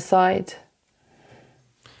on the side.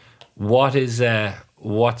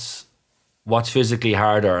 What's physically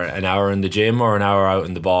harder, an hour in the gym or an hour out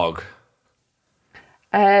in the bog?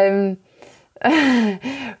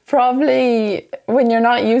 Probably when you're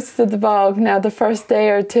not used to the bog. Now the first day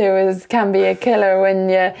or two can be a killer when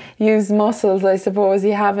you use muscles, I suppose,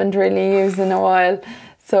 you haven't really used in a while.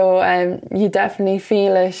 So you definitely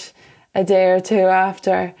feel it a day or two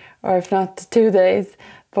after, or if not 2 days.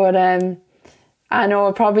 But I know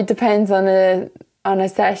it probably depends on a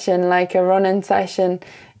session. Like a running session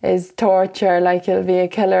is torture, like it'll be a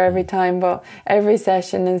killer every time, but every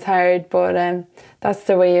session is hard, but that's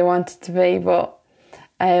the way you want it to be. But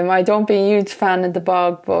I don't be a huge fan of the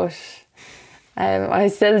bog, but I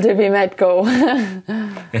still do be met go.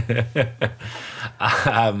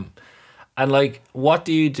 And like, what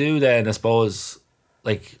do you do then? I suppose,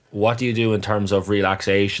 like, what do you do in terms of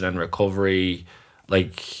relaxation and recovery?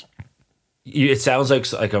 Like, it sounds like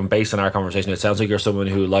based on our conversation, it sounds like you're someone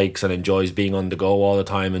who likes and enjoys being on the go all the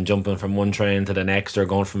time and jumping from one train to the next, or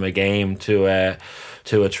going from a game to a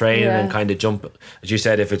train, and kind of jump, as you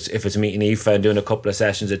said, if it's meeting Aoife and doing a couple of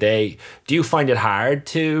sessions a day. Do you find it hard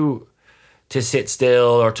to sit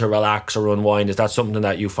still or to relax or unwind? Is that something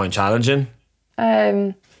that you find challenging?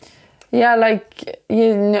 Yeah, like,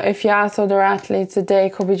 you know, if you ask other athletes, a day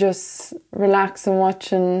could be just relaxing,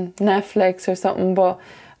 watching Netflix or something, but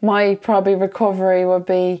my probably recovery would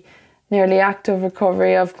be nearly active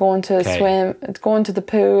recovery of going to swim, going to the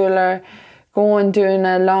pool, or doing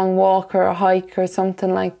a long walk or a hike or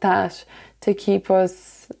something like that to keep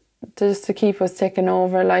us ticking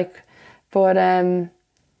over. Like, but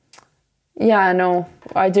yeah, no,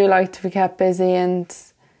 I do like to be kept busy and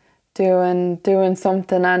doing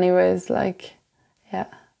something anyways, like, yeah.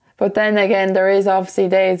 But then again, there is obviously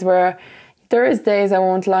days I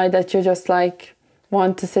won't lie, that you just like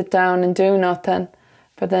want to sit down and do nothing,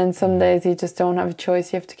 but then some days you just don't have a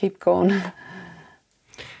choice, you have to keep going.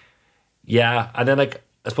 Yeah, and then, like,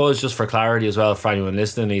 I suppose just for clarity as well for anyone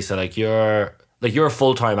listening, Lisa, like, you're a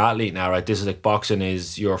full-time athlete now, right? This is like, boxing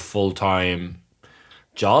is your full-time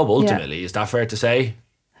job ultimately. Yeah. Is that fair to say?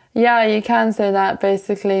 Yeah, you can say that.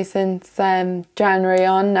 Basically, since January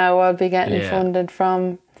on now, I'll be getting funded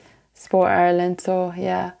from Sport Ireland. So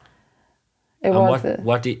yeah,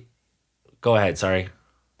 what do you, go ahead? Sorry.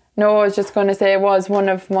 No, I was just going to say, it was one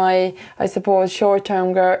of my, I suppose,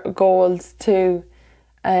 short-term goals to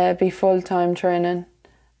be full-time training,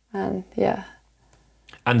 and yeah.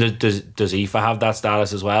 And does Aoife have that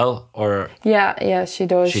status as well, or? Yeah, she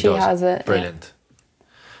does. She has it. Brilliant.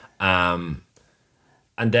 Yeah.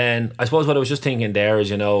 And then I suppose what I was just thinking there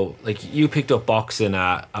is, you know, like, you picked up boxing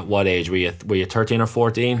at what age? Were you 13 or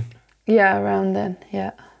 14? Yeah, around then,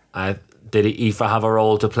 yeah. Did Aoife have a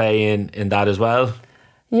role to play in that as well?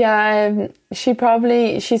 Yeah, she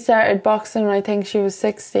started boxing when I think she was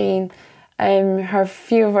 16.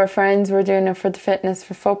 Few of her friends were doing it for the fitness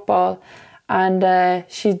for football, and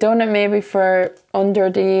she'd done it maybe for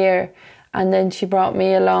under the year, and then she brought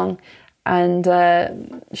me along. And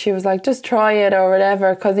she was like, just try it or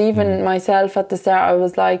whatever, because even myself at the start, I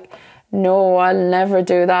was like, no, I'll never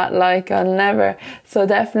do that, like, I'll never. So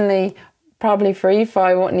definitely, probably for Aoife,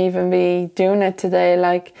 I wouldn't even be doing it today,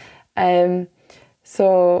 like.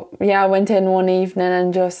 So yeah, I went in one evening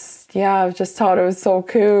and I just thought it was so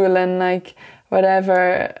cool and like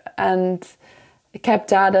whatever, and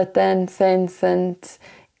kept at it then since, and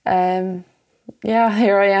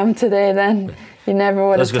here I am today then. You never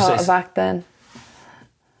would have thought of back then.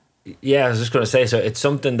 Yeah, I was just going to say, so it's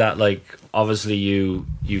something that, like, obviously you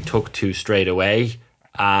took to straight away.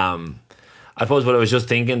 I suppose what I was just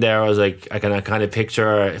thinking there was, like, I can kind of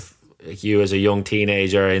picture if you as a young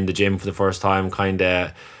teenager in the gym for the first time, kind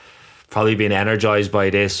of probably being energized by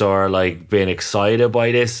this, or like being excited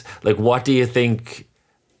by this. Like, what do you think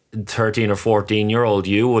 13 or 14-year-old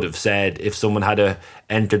you would have said if someone had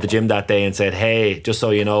entered the gym that day and said, hey, just so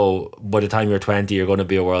you know, by the time you're 20 you're going to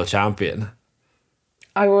be a world champion?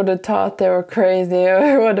 I would have thought they were crazy.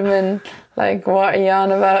 I would have been like, what are you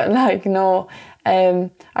on about? Like, no. I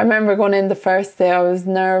remember going in the first day, I was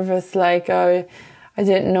nervous, like I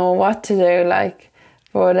didn't know what to do, like,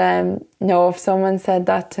 but no, if someone said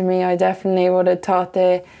that to me, I definitely would have thought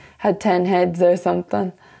they had 10 heads or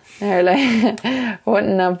something. Or like,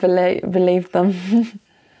 wouldn't have believed them.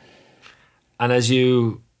 And as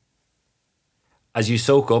you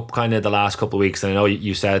soak up kind of the last couple of weeks, and I know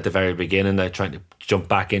you said at the very beginning that trying to jump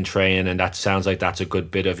back in training, and that sounds like that's a good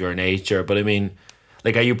bit of your nature. But I mean,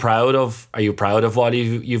 like, are you proud of what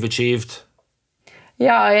you've achieved?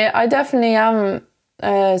 Yeah, I definitely am.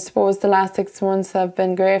 I suppose the last 6 months have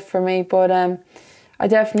been great for me, but I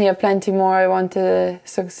definitely have plenty more I want to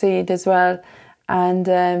succeed as well. And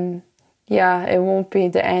it won't be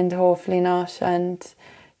the end, hopefully not. And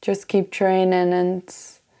just keep training and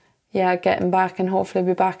getting back, and hopefully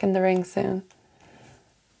be back in the ring soon.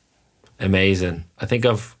 Amazing. I think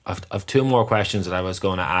I've 2 more questions that I was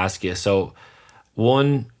going to ask you. So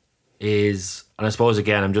one is, and I suppose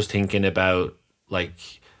again, I'm just thinking about like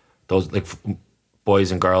those like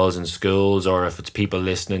boys and girls in schools, or if it's people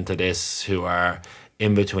listening to this who are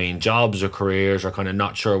in between jobs or careers, or kind of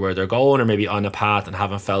not sure where they're going, or maybe on a path and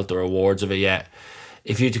haven't felt the rewards of it yet.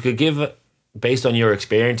 If you could give, based on your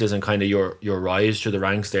experiences and kind of your rise through the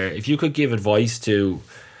ranks there, if you could give advice to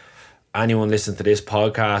anyone listening to this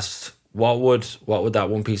podcast, what would that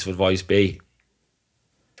one piece of advice be?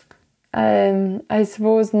 I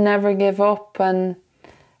suppose never give up, and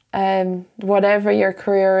whatever your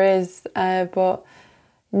career is, but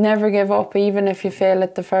never give up, even if you fail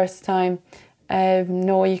it the first time.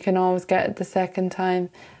 Know you can always get it the second time.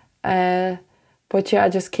 But yeah,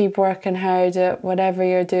 just keep working hard at whatever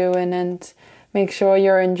you're doing, and make sure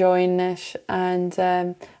you're enjoying it, and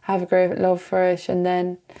have a great love for it. And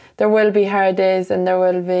then there will be hard days and there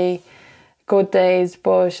will be good days,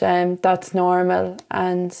 but that's normal,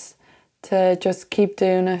 and to just keep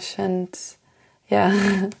doing it. And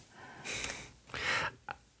yeah.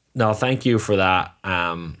 No, thank you for that.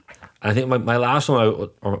 I think my last one,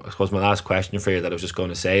 or I suppose my last question for you that I was just going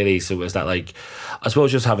to say, Lisa, was that, like, I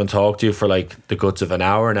suppose just having talked to you for like the guts of an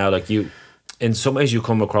hour now, like, you, in some ways you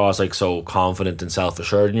come across like so confident and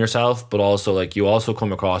self-assured in yourself, but also like you also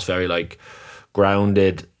come across very like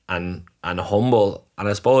grounded and humble. And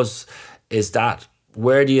I suppose, is that,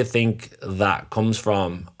 where do you think that comes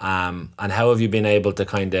from? And how have you been able to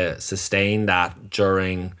kind of sustain that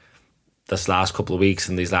during this last couple of weeks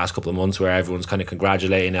and these last couple of months where everyone's kind of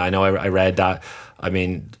congratulating you? I know I read that, I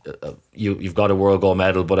mean, you've got a world gold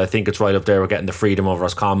medal, but I think it's right up there with getting the freedom of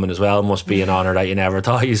Roscommon as well. It must be an honour that you never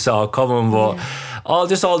thought you saw coming. But all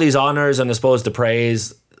these honours, and I suppose the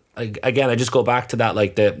praise, again, I just go back to that,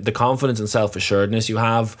 like the confidence and self-assuredness you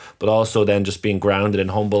have, but also then just being grounded and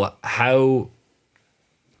humble. How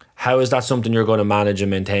is that something you're going to manage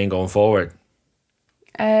and maintain going forward?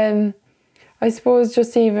 I suppose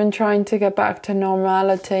just even trying to get back to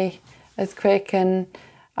normality as quick, and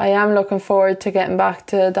I am looking forward to getting back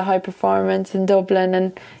to the high performance in Dublin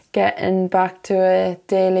and getting back to a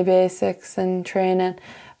daily basics and training.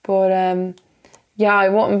 But yeah, I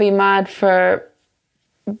wouldn't be mad for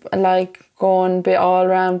like going all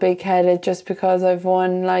round big headed just because I've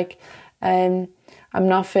won. Like, I'm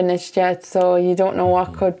not finished yet, so you don't know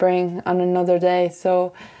what could bring on another day.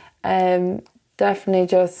 So definitely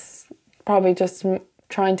probably just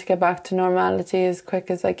trying to get back to normality as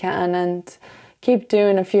quick as I can, and keep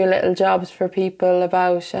doing a few little jobs for people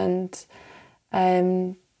about, and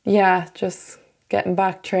yeah, just getting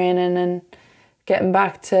back training and getting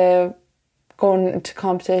back to going to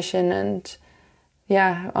competition, and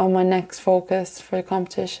yeah, on my next focus for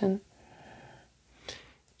competition.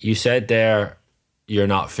 You said there you're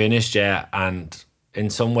not finished yet, and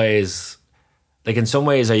in some ways do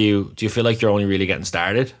you feel like you're only really getting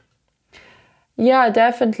started? Yeah,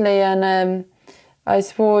 definitely. And I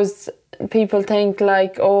suppose people think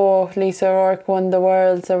like, oh, Lisa O'Rourke won the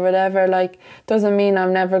Worlds or whatever. Like, doesn't mean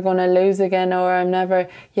I'm never going to lose again, or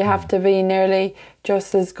you have to be nearly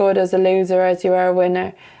just as good as a loser as you are a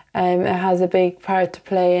winner. It has a big part to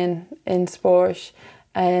play in sport,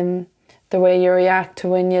 the way you react to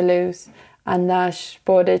when you lose, and that.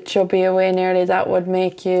 But it should be a way nearly that would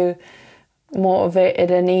make you motivated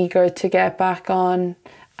and eager to get back on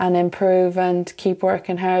and improve and keep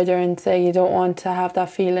working harder, and say you don't want to have that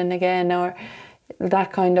feeling again, or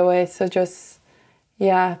that kind of way. So just,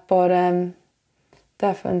 yeah, but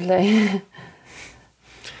definitely.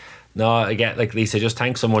 No, I get, like, Lisa, just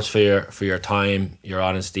thanks so much for your time, your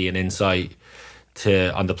honesty and insight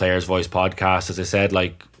on the Players Voice podcast. As I said,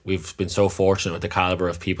 like, we've been so fortunate with the caliber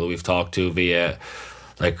of people we've talked to via,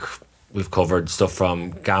 like, we've covered stuff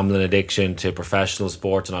from gambling addiction to professional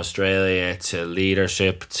sports in Australia to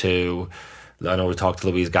leadership to, I know we talked to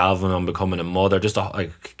Louise Galvin on becoming a mother, just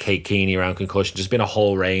like Kate Keeney around concussion, just been a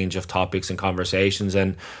whole range of topics and conversations.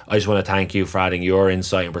 And I just want to thank you for adding your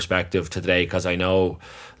insight and perspective today, because I know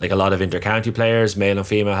like a lot of inter-county players, male and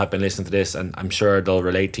female, have been listening to this, and I'm sure they'll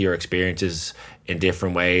relate to your experiences in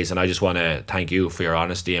different ways. And I just want to thank you for your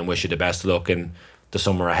honesty and wish you the best of luck in the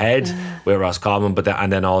summer ahead with Roscommon,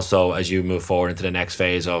 and then also as you move forward into the next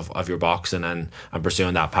phase of your boxing and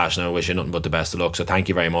pursuing that passion. I wish you nothing but the best of luck. So thank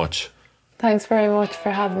you very much. Thanks very much for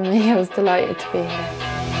having me. I was delighted to be here.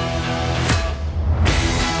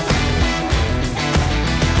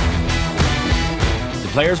 The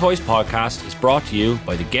Players Voice podcast is brought to you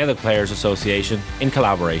by the Gaelic Players Association in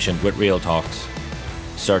collaboration with Real Talks.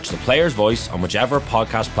 Search The Players Voice on whichever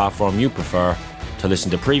podcast platform you prefer to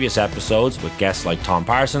listen to previous episodes with guests like Tom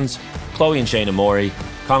Parsons, Chloe and Shayna Morey,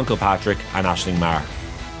 Colin Kilpatrick and Aisling Marr.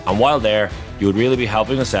 And while there, you would really be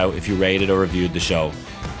helping us out if you rated or reviewed the show.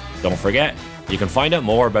 Don't forget, you can find out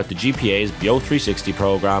more about the GPA's BEO 360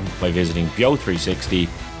 programme by visiting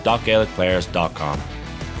beo360.gaelicplayers.com.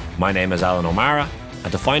 My name is Alan O'Mara,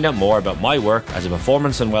 and to find out more about my work as a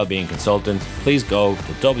performance and wellbeing consultant, please go to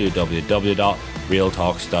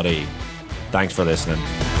www.realtalks.ie. Thanks for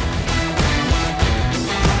listening.